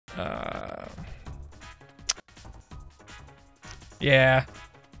Yeah.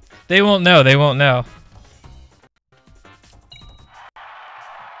 They won't know. They won't know.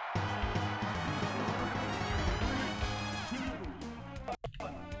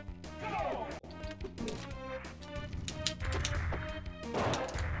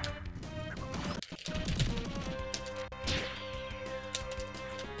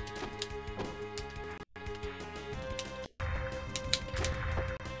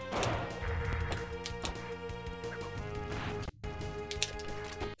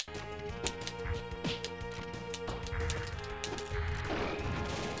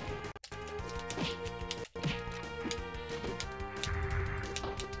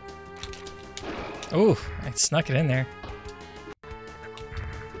 Ooh, I snuck it in there.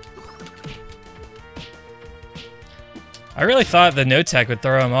 I really thought the no tech would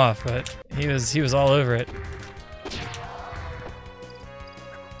throw him off, but he was all over it.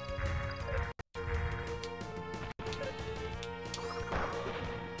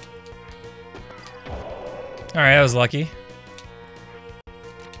 Alright, I was lucky.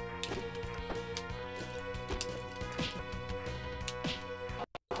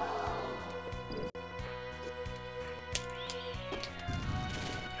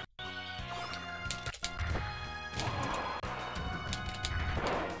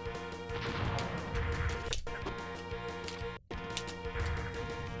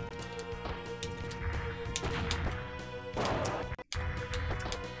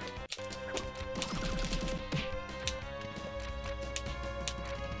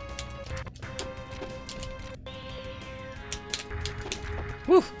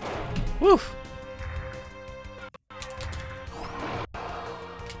 Woo! Woo!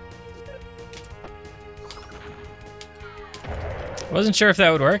 Wasn't sure if that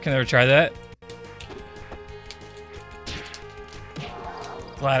would work. I never tried that.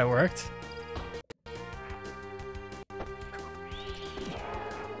 Glad it worked.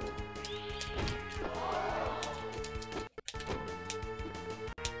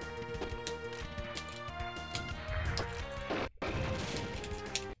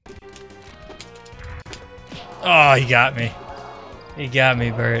 Oh, he got me. He got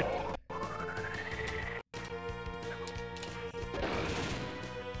me, Bert.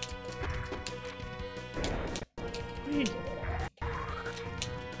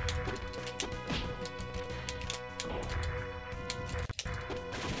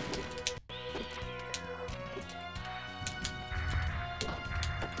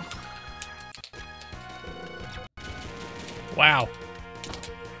 Wow.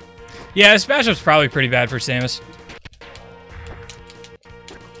 Yeah, this matchup's probably pretty bad for Samus.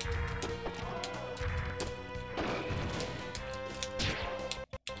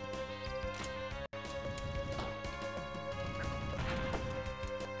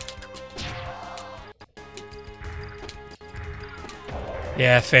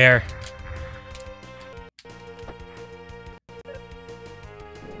 Yeah, fair.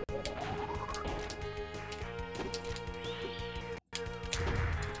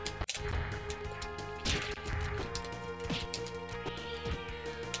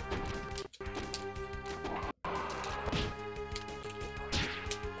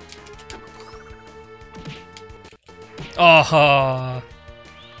 Oh.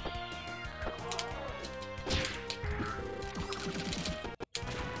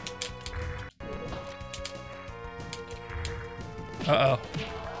 Uh-oh.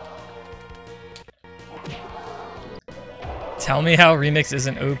 Tell me how Remix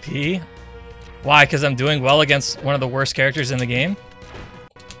isn't OP? Why? Because I'm doing well against one of the worst characters in the game?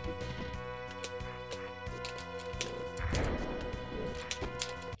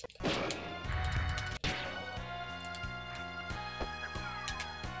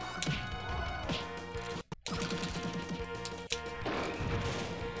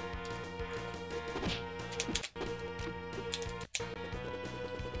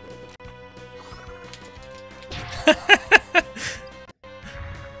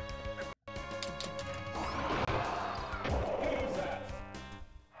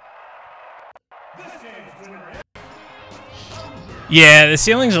 Yeah, the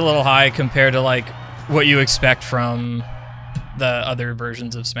ceiling's a little high compared to like what you expect from the other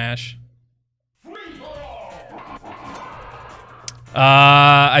versions of Smash.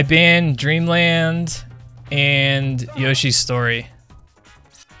 I banned Dreamland and Yoshi's Story.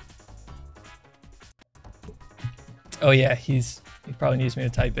 Oh yeah, he probably needs me to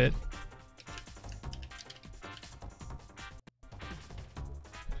type it.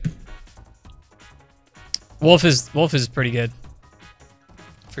 Wolf is pretty good.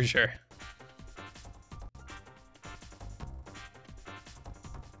 For sure.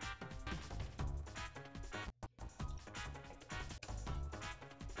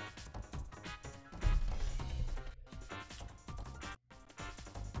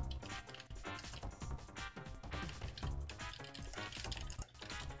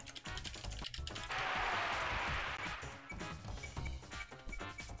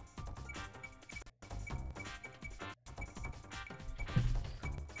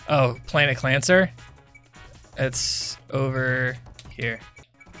 Oh, Planet Clancer? It's over here.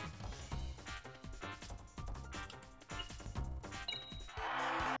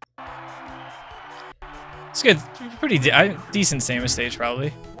 It's good. Pretty decent Samus stage,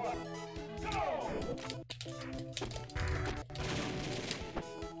 probably.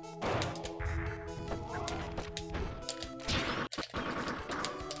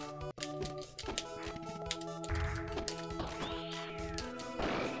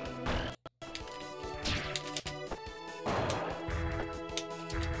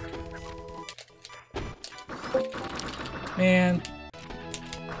 Man.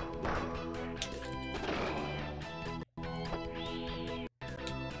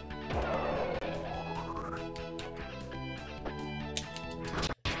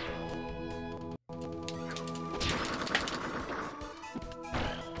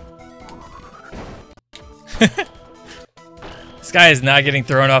 This guy is not getting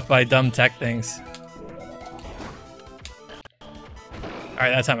thrown off by dumb tech things.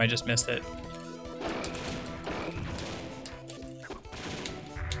 Alright, that time I just missed it.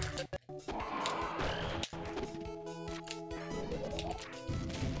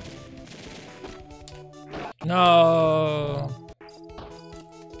 No.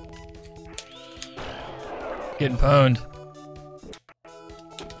 Getting pwned.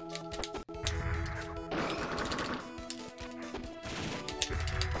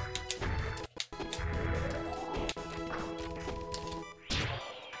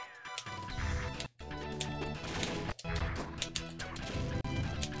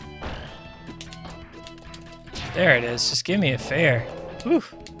 There it is. Just give me a fair. Whew.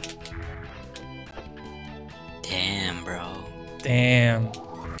 Damn, bro. Damn.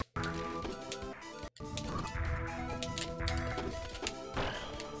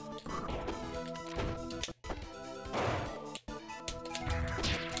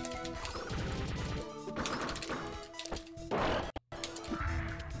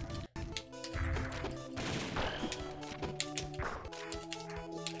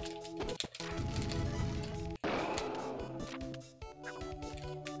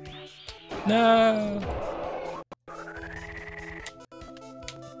 No.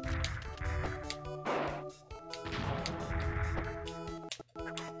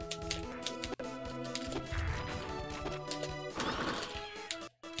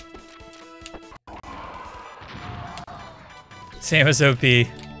 Samus OP.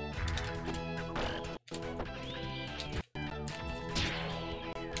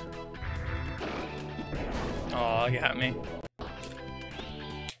 Oh, got me.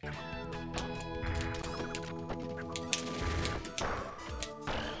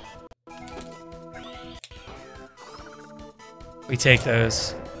 We take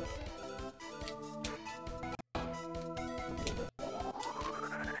those.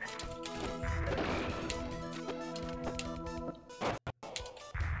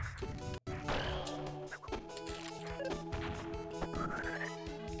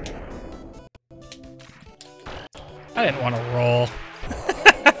 I didn't want to roll.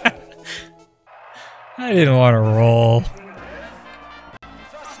 I didn't want to roll.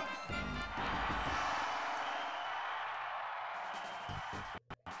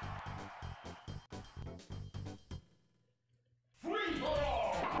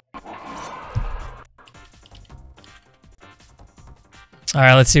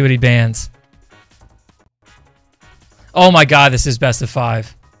 Alright, let's see what he bans. Oh my god, this is best of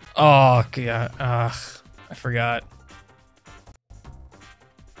 5. Oh god, ugh, I forgot.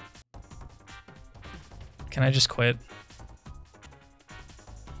 Can I just quit?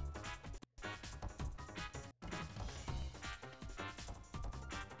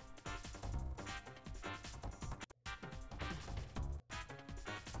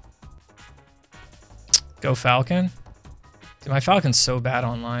 Go Falcon? Dude, my Falcon's so bad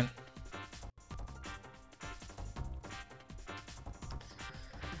online.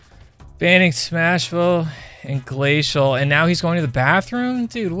 Banning Smashville and Glacial, and now he's going to the bathroom?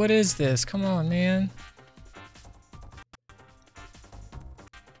 Dude, what is this? Come on, man.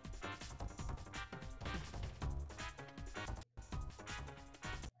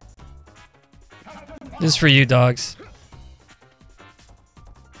 This is for you, dogs.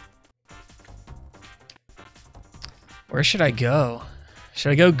 Where should I go?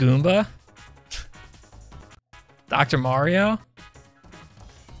 Should I go Goomba? Dr. Mario?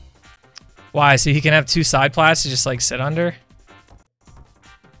 Why? So he can have 2 side plats to just like sit under?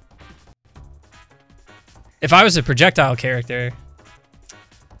 If I was a projectile character,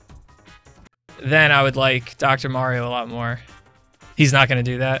 then I would like Dr. Mario a lot more. He's not going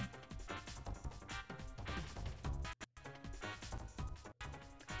to do that.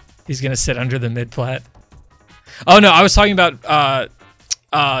 He's gonna sit under the mid plat. Oh no, I was talking about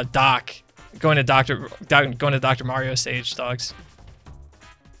Doc going to Dr. Mario stage, dogs.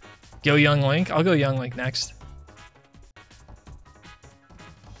 Go Young Link. I'll go Young Link next.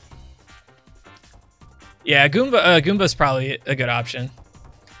 Yeah, Goomba's probably a good option.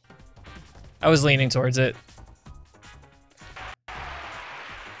 I was leaning towards it.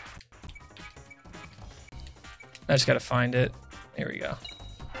 I just gotta find it. Here we go.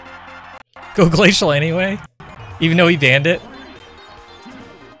 Go Glacial anyway, even though he banned it.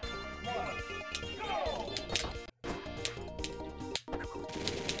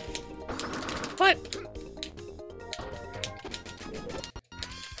 What?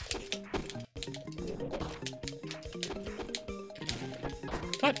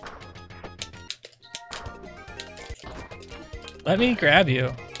 What? Let me grab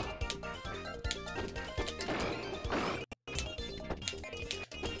you.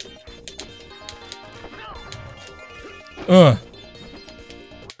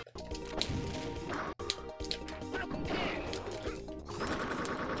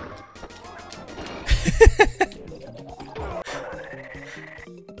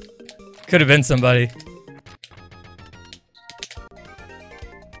 Could have been somebody.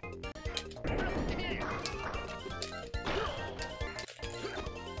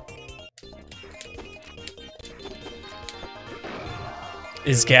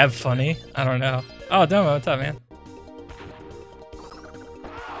 Is Gab funny? I don't know. Oh, Domo, what's up, man?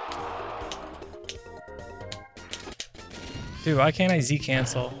 Dude, why can't I Z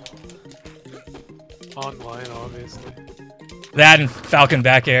cancel? Online, obviously. That and Falcon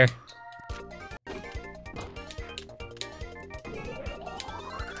back air.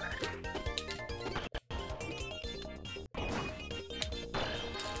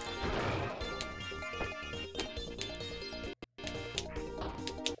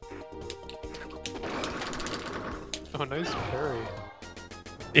 Oh, nice parry.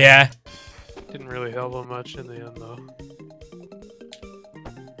 Yeah. Didn't really help him much in the end, though.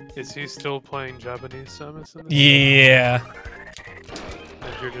 Is he still playing Japanese Samus in this? Yeah.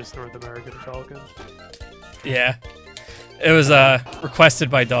 And you're just North American Falcon? Yeah. It was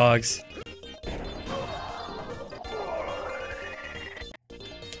requested by dogs.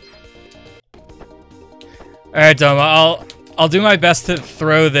 Alright, Doma, I'll do my best to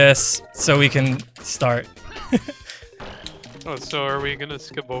throw this so we can start. Oh, so are we gonna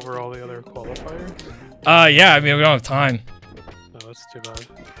skip over all the other qualifiers? Yeah, I mean, we don't have time. No, that's too bad.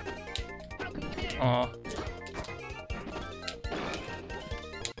 Aw.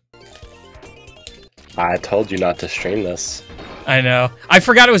 I told you not to stream this. I know. I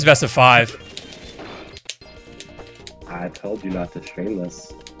forgot it was best of 5. I told you not to stream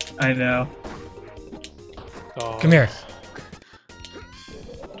this. I know. Oh, Come here.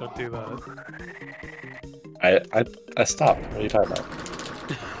 Don't do that. I stopped. What are you talking about?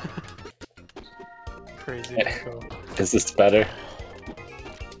 Crazy Yeah. info. Is this better?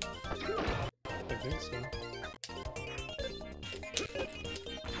 I think so.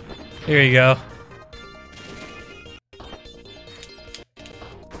 Here you go.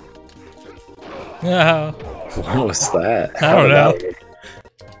 No. What was that? I don't know. How did that-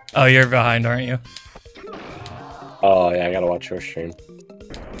 Oh, you're behind, aren't you? Oh yeah, I gotta watch your stream.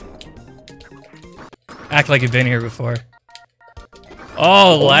 Act like you've been here before.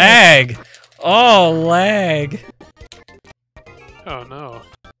 Oh, lag! Oh, lag! Oh no.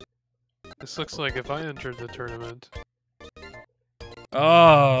 This looks like if I entered the tournament.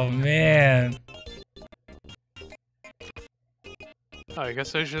 Oh, man. I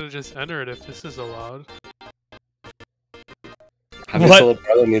guess I should have just entered if this is allowed. Javi's What? little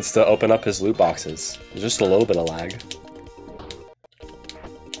brother needs to open up his loot boxes. There's just a little bit of lag.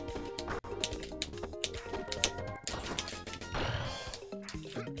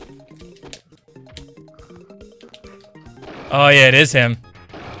 Oh, yeah, it is him.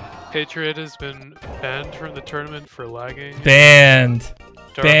 Patriot has been banned from the tournament for lagging. Banned.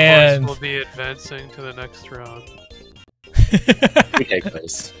 Darkhorse banned. will be advancing to the next round. We take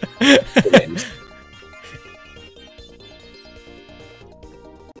those. Good names.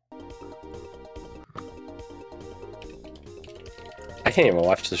 I can't even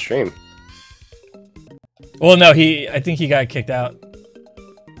watch the stream. Well, no, I think he got kicked out.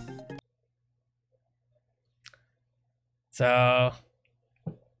 So,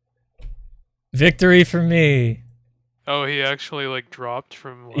 victory for me. Oh, he actually like dropped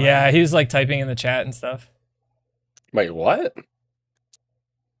from lag. Yeah, he was like typing in the chat and stuff. Wait, what?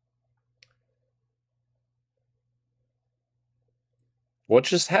 What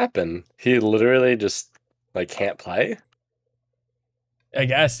just happened? He literally just like can't play? I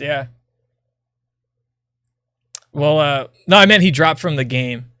guess, yeah. Well, no, I meant he dropped from the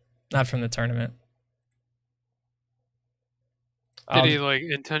game, not from the tournament. Did he like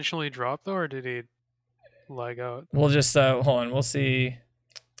intentionally drop though, or did he lag out? We'll just hold on. We'll see.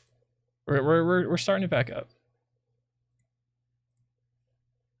 We're starting it back up.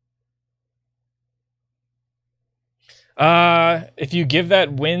 If you give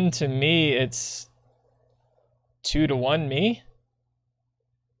that win to me, it's 2-1 me.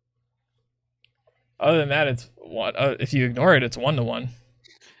 Other than that, it's one. If you ignore it, it's 1-1.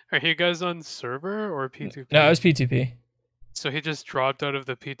 Are you guys on server or P2P? No, it was P2P. So he just dropped out of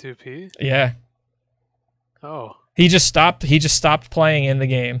the P2P? Yeah. Oh. He just stopped playing in the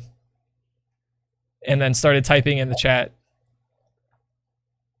game. And then started typing in the chat.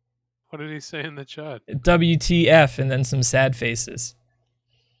 What did he say in the chat? WTF and then some sad faces.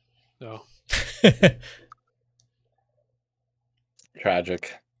 No.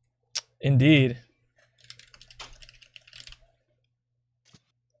 Tragic. Indeed.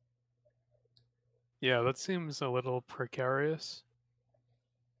 Yeah, that seems a little precarious.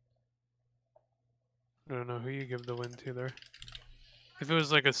 I don't know who you give the win to there. If it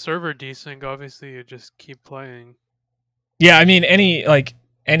was like a server desync, obviously you just keep playing. Yeah, I mean any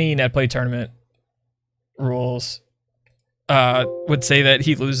netplay tournament rules would say that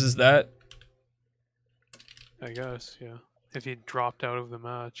he loses that. I guess, yeah. If he dropped out of the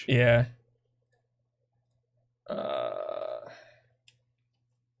match. Yeah.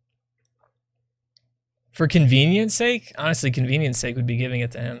 For convenience sake, honestly, convenience sake would be giving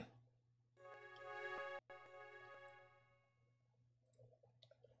it to him.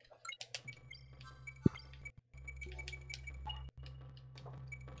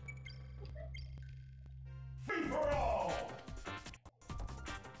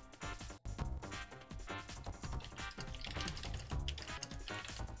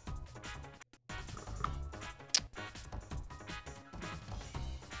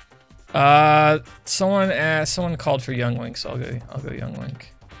 Someone called for Young Link, so I'll go Young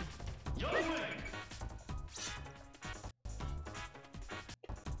Link.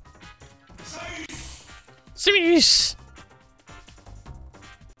 Samus!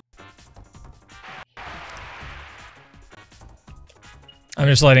 I'm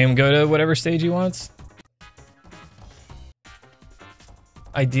just letting him go to whatever stage he wants.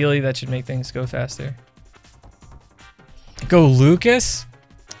 Ideally, that should make things go faster. Go Lucas?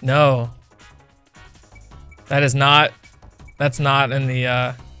 No. That's not in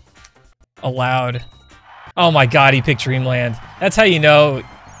the allowed. Oh my god, he picked Dreamland. That's how you know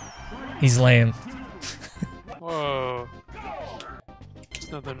he's lame. Whoa.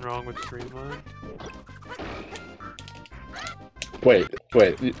 There's nothing wrong with Dreamland. Wait.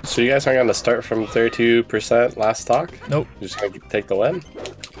 So you guys aren't gonna start from 32% last talk? Nope. You're just gonna take the win?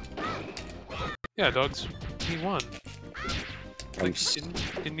 Yeah, dogs. He won. Like,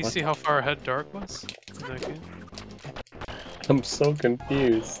 didn't you see how far ahead Dark was in that game? I'm so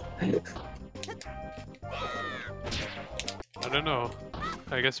confused. I don't know.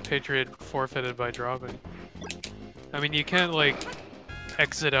 I guess Patriot forfeited by dropping. I mean, you can't, like,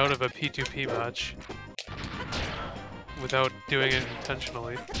 exit out of a P2P match without doing it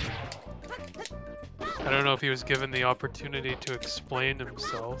intentionally. I don't know if he was given the opportunity to explain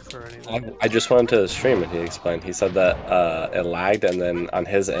himself or anything. I just went to the stream and he explained. He said that it lagged and then on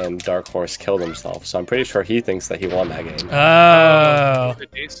his end, Darkhorse killed himself. So I'm pretty sure he thinks that he won that game. Oh. The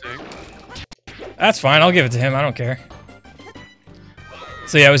desync. That's fine. I'll give it to him. I don't care.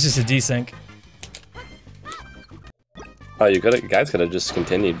 So yeah, it was just a desync. Oh, you guys could have just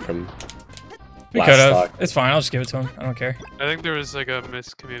continued from We could have. It's fine. I'll just give it to him. I don't care. I think there was like a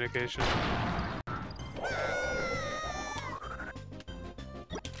miscommunication.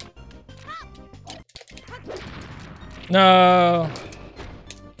 No.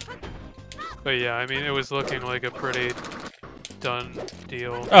 But yeah, I mean, it was looking like a pretty done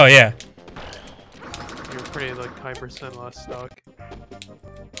deal. Oh yeah. You were pretty like high percent last stock.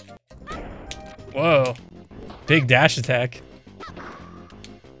 Whoa. Big dash attack.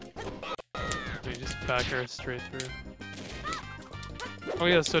 We just back her straight through. Oh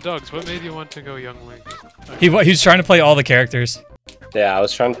yeah, so Dogs, what made you want to go Young Link? He was trying to play all the characters. Yeah, I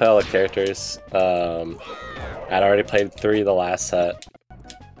was trying to play all the characters. I'd already played 3 the last set.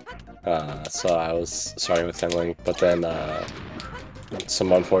 So I was starting with Young Link, but then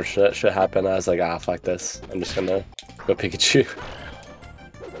some unfortunate shit happened. I was like, ah, fuck this. I'm just gonna go Pikachu.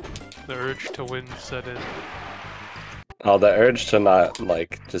 The urge to win set in. Oh, the urge to not,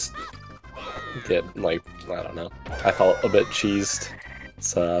 like, just get, like, I don't know. I felt a bit cheesed.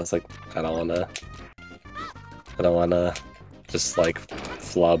 So I was like, I don't wanna just like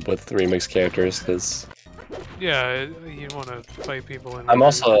flub with remix characters because Yeah, you want to fight people in. I'm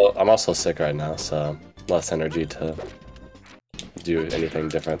also sick right now, so less energy to do anything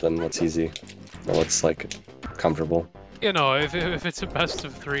different than what's easy or what's like comfortable. You know, if it's a best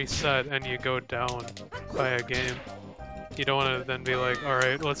of 3 set and you go down by a game, you don't want to then be like, all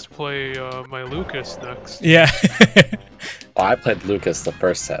right, let's play my Lucas next. Yeah. Well, I played Lucas the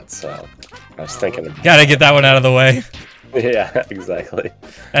first set, so I was thinking. Gotta get that one out of the way. Yeah, exactly.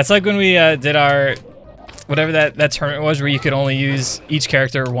 That's like when we did our whatever that tournament was where you could only use each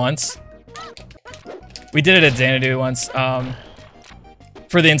character once. We did it at Xanadu once.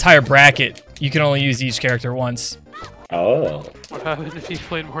 For the entire bracket, you can only use each character once. Oh. What happened if you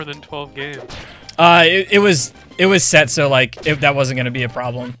played more than 12 games? It was set so like that wasn't gonna be a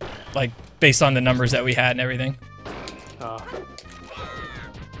problem, like based on the numbers that we had and everything.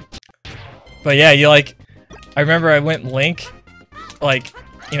 But yeah, you like, I remember I went Link, like,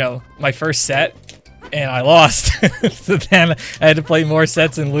 you know, my first set, and I lost. So then I had to play more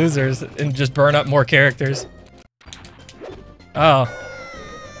sets and losers and just burn up more characters. Oh,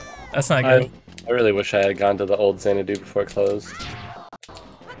 that's not good. I really wish I had gone to the old Xanadu before it closed.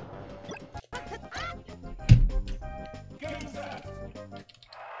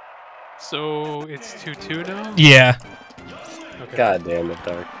 So it's 2-2 now? Yeah. Okay. God damn it,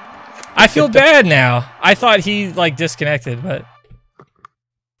 Dark. I feel bad now. I thought he like disconnected, but.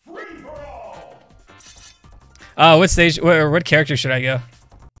 What stage or what character should I go?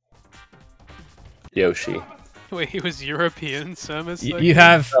 Yoshi. Wait, he was European, Samus? You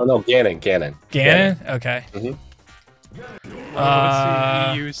have. Oh no, Ganon. Ganon? Okay. Let's see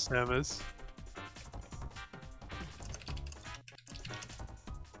EU Samus.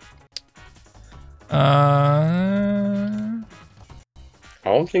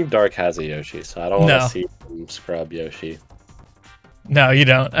 I don't think Dark has a Yoshi, so I don't want to see him scrub Yoshi. No, you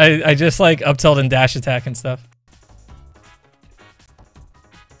don't. I just like up tilt and dash attack and stuff.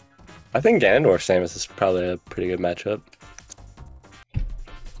 I think Ganondorf Samus is probably a pretty good matchup.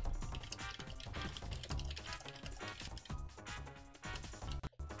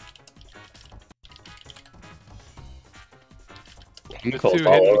 The two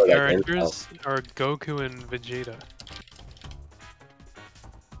hidden characters are Goku and Vegeta.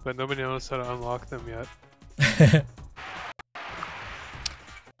 But nobody knows how to unlock them yet.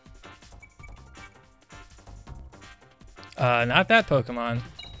 Not that Pokemon.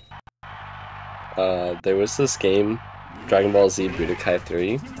 There was this game, Dragon Ball Z Budokai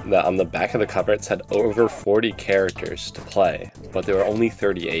 3, that on the back of the cover it said over 40 characters to play, but there were only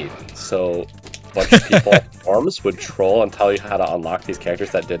 38. So a bunch of people on forums would troll and tell you how to unlock these characters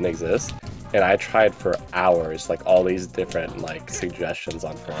that didn't exist. And I tried for hours, like all these different like suggestions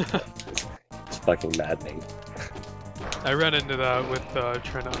on forums. It's fucking maddening. I ran into that with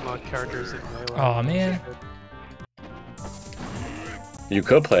trying to unlock characters in Melee. Oh man. You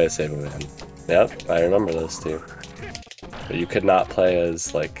could play as Saberman. Yep, I remember those two. But you could not play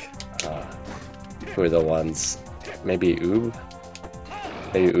as like who are the ones? Maybe Oob?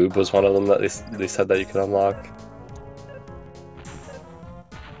 Maybe Oob was one of them that they said that you could unlock.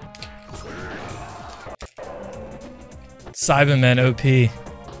 Cybermen OP.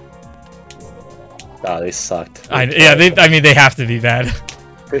 Ah, they sucked. I mean, they have to be bad.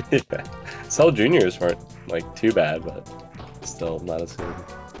 Yeah. Cell Juniors weren't like too bad, but still not as good.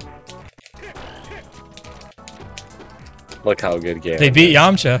 Look how good Ganon They beat is.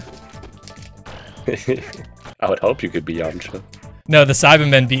 Yamcha. I would hope you could beat Yamcha. No, the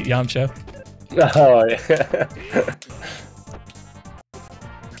Cybermen beat Yamcha. Oh, yeah.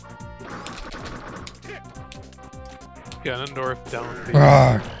 Ganondorf down B.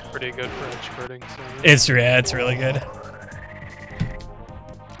 Rawr. Pretty good for edge critting. So. It's really good.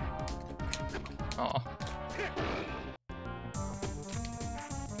 Oh.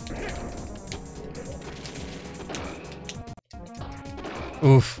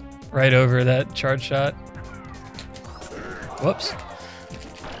 Oof. Right over that charge shot. Whoops.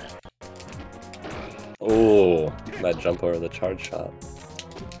 Oh, that jump over the charge shot.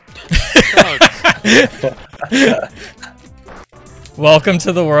 Welcome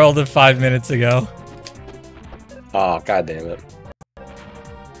to the world of 5 minutes ago. Oh, god damn it.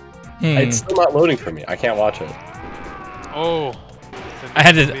 It's still not loading for me. I can't watch it. Oh. I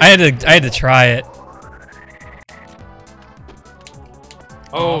had to try it.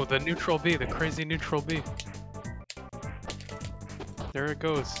 Oh, the neutral B, the crazy neutral B. There it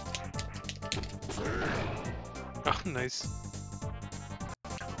goes. Oh, nice.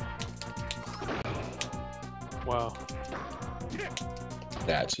 Wow.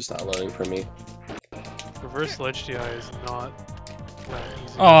 Yeah, it's just not loading for me. Reverse ledge DI is not that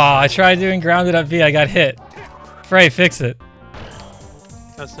easy. Oh, I tried doing grounded up V. I got hit. Frey, fix it.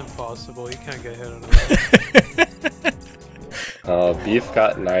 That's impossible. You can't get hit on that. Beef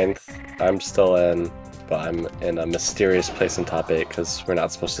got 9th. I'm still in, but I'm in a mysterious place in top 8 because we're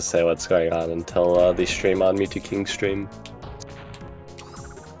not supposed to say what's going on until the stream on Mewtwo King stream.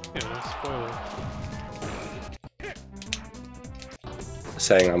 Yeah, spoiler.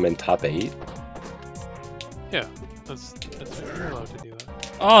 Saying I'm in top 8? Yeah, that's you're allowed to do that.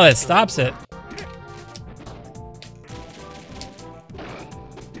 Oh, that stops it.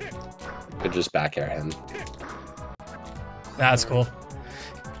 Could just back air him. That's cool.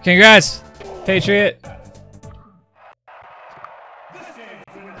 Congrats, Patriot.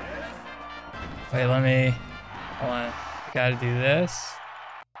 Wait, let me. Hold on. I gotta do this.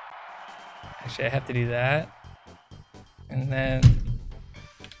 Actually, I have to do that. And then.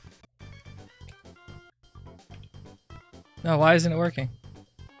 No, why isn't it working?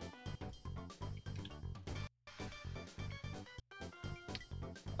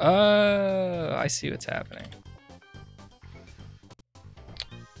 I see what's happening.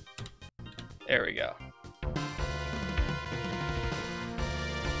 There we go.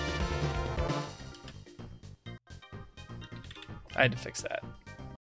 I had to fix that.